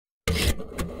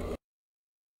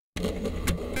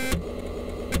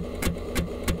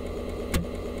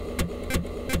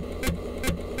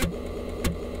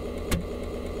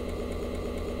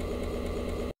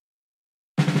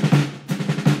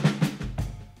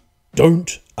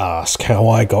Don't ask how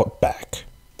I got back.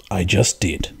 I just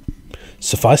did.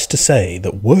 Suffice to say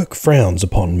that work frowns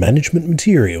upon management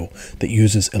material that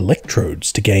uses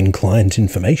electrodes to gain client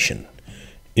information,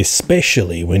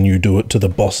 especially when you do it to the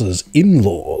boss's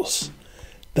in-laws.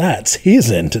 That's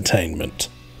his entertainment.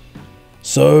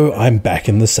 So I'm back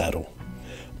in the saddle.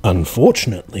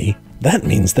 Unfortunately, that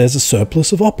means there's a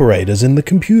surplus of operators in the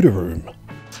computer room.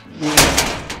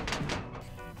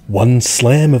 One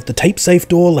slam of the tape-safe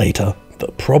door later,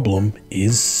 the problem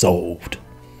is solved.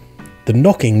 The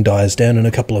knocking dies down in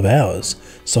a couple of hours,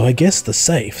 so I guess the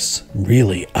safes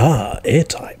really are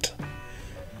airtight.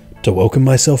 To welcome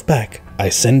myself back, I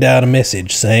send out a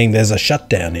message saying there's a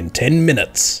shutdown in 10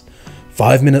 minutes.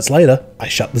 5 minutes later, I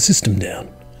shut the system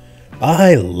down.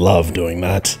 I love doing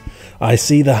that. I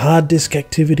see the hard disk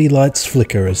activity lights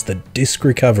flicker as the disk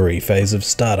recovery phase of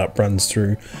startup runs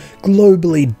through,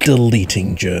 globally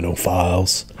deleting journal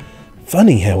files.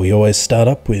 Funny how we always start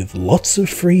up with lots of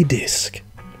free disk.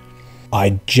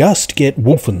 I just get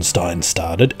Wolfenstein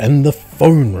started and the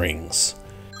phone rings.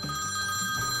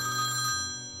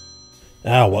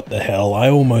 What the hell, I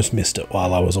almost missed it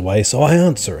while I was away, so I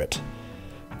answer it.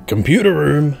 Computer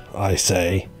room, I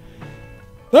say.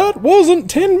 That wasn't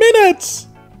 10 minutes!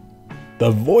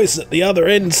 The voice at the other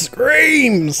end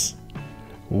screams!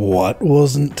 What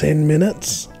wasn't 10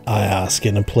 minutes? I ask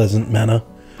in a pleasant manner.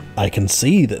 I can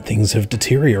see that things have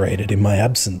deteriorated in my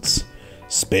absence.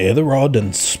 Spare the rod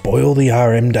and spoil the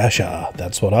RM-R,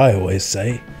 that's what I always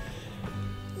say.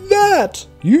 That!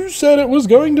 You said it was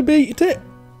going to be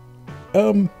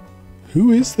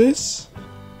who is this?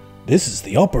 This is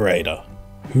the operator.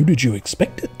 Who did you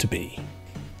expect it to be?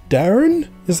 Darren?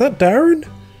 Is that Darren?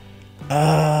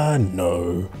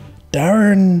 No.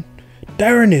 Darren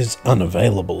is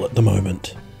unavailable at the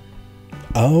moment.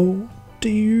 Oh, do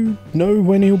you know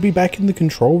when he'll be back in the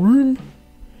control room?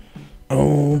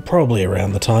 Oh, probably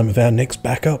around the time of our next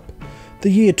backup.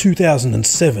 The year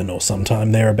 2007 or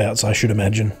sometime thereabouts, I should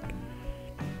imagine.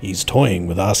 He's toying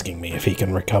with asking me if he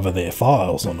can recover their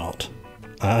files or not.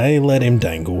 I let him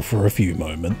dangle for a few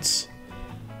moments.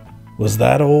 Was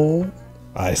that all?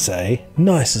 I say,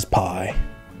 nice as pie.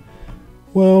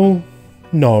 Well,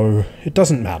 no, it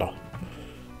doesn't matter.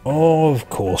 Oh, of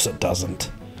course it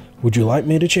doesn't. Would you like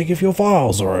me to check if your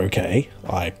files are okay?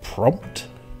 I prompt.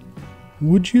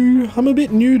 Would you? I'm a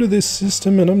bit new to this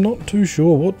system and I'm not too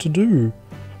sure what to do.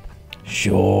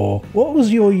 Sure. What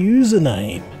was your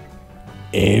username?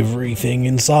 Everything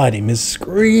inside him is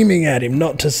screaming at him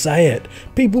not to say it.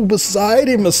 People beside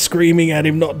him are screaming at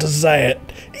him not to say it.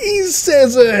 He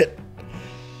says it!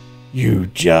 You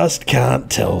just can't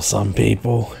tell some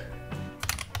people.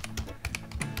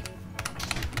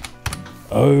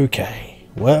 Okay,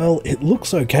 well, it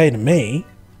looks okay to me.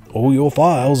 All your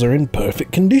files are in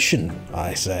perfect condition,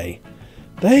 I say.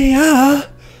 They are?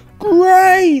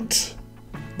 Great!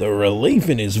 The relief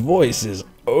in his voice is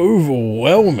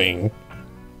overwhelming.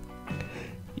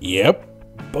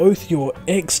 Yep, both your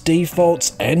X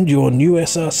defaults and your new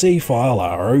SRC file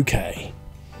are okay.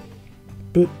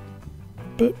 But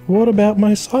what about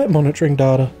my site monitoring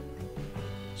data?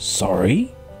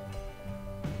 Sorry?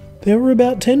 There were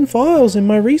about 10 files in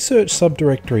my research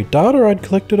subdirectory, data I'd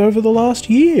collected over the last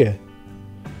year.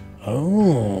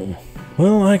 Oh,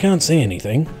 well, I can't see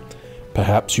anything.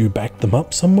 Perhaps you backed them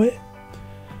up somewhere?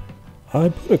 I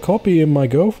put a copy in my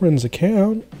girlfriend's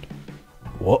account.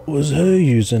 What was her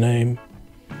username?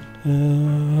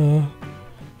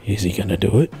 Is he gonna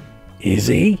do it? Is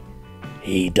he?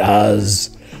 He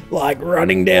does. Like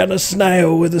running down a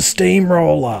snail with a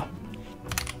steamroller.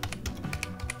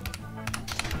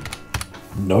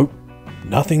 Nope,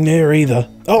 nothing there either.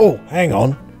 Oh, hang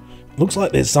on. Looks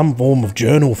like there's some form of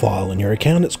journal file in your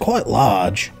account. It's quite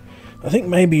large. I think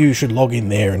maybe you should log in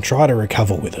there and try to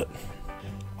recover with it.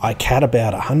 I cat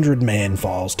about 100 man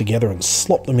files together and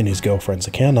slop them in his girlfriend's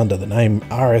account under the name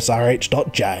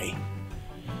rsrh.j.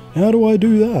 How do I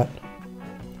do that?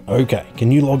 Okay,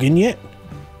 can you log in yet?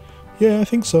 Yeah, I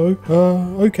think so.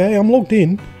 Okay, I'm logged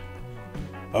in.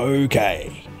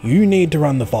 Okay, you need to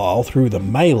run the file through the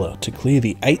mailer to clear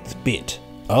the 8th bit.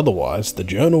 Otherwise, the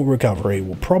journal recovery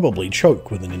will probably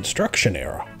choke with an instruction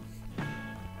error.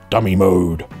 Dummy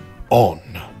mode on.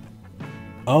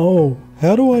 Oh,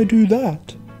 how do I do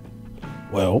that?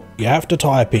 Well, you have to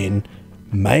type in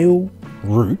mail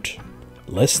root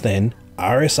less than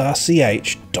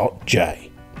rsrch.j.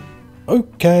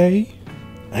 Okay.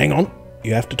 Hang on.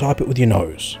 You have to type it with your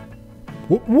nose.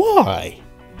 Why?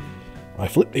 I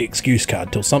flip the excuse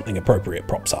card till something appropriate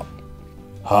props up.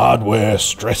 Hardware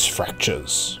stress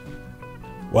fractures.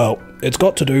 Well, it's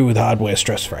got to do with hardware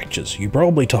stress fractures. You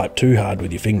probably type too hard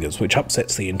with your fingers, which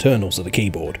upsets the internals of the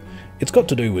keyboard. It's got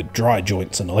to do with dry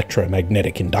joints and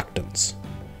electromagnetic inductance.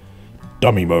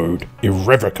 Dummy mode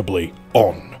irrevocably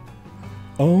on.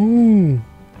 Oh,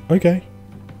 okay.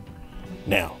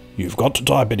 Now, you've got to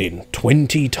type it in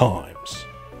 20 times.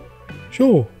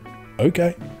 Sure,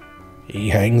 okay. He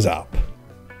hangs up.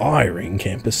 I ring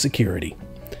campus security.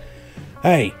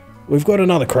 Hey, we've got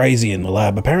another crazy in the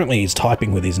lab. Apparently he's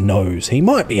typing with his nose. He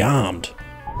might be armed.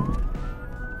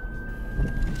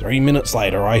 3 minutes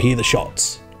later, I hear the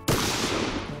shots.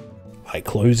 I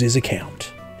close his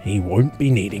account. He won't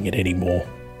be needing it anymore.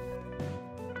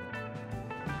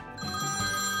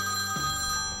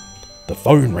 The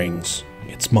phone rings.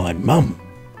 It's my mum.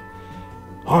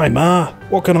 Hi, Ma.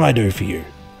 What can I do for you?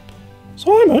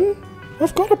 Simon,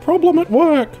 I've got a problem at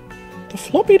work. The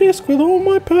floppy disk with all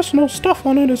my personal stuff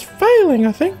on it is failing,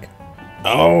 I think.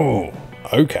 Oh,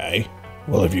 okay.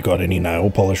 Well, have you got any nail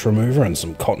polish remover and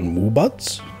some cotton wool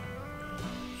buds?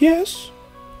 Yes.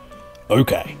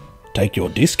 Okay. Take your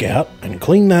disc out and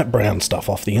clean that brown stuff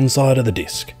off the inside of the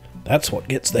disc. That's what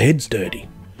gets the heads dirty.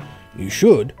 You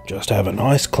should just have a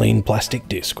nice clean plastic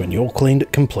disc when you're cleaned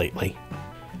it completely.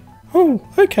 Oh,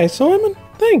 okay, Simon.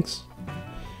 Thanks.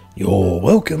 You're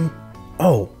welcome.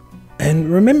 Oh,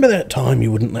 and remember that time you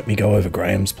wouldn't let me go over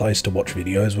Graham's place to watch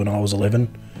videos when I was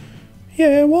 11?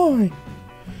 Yeah, why?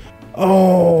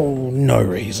 Oh, no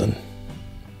reason.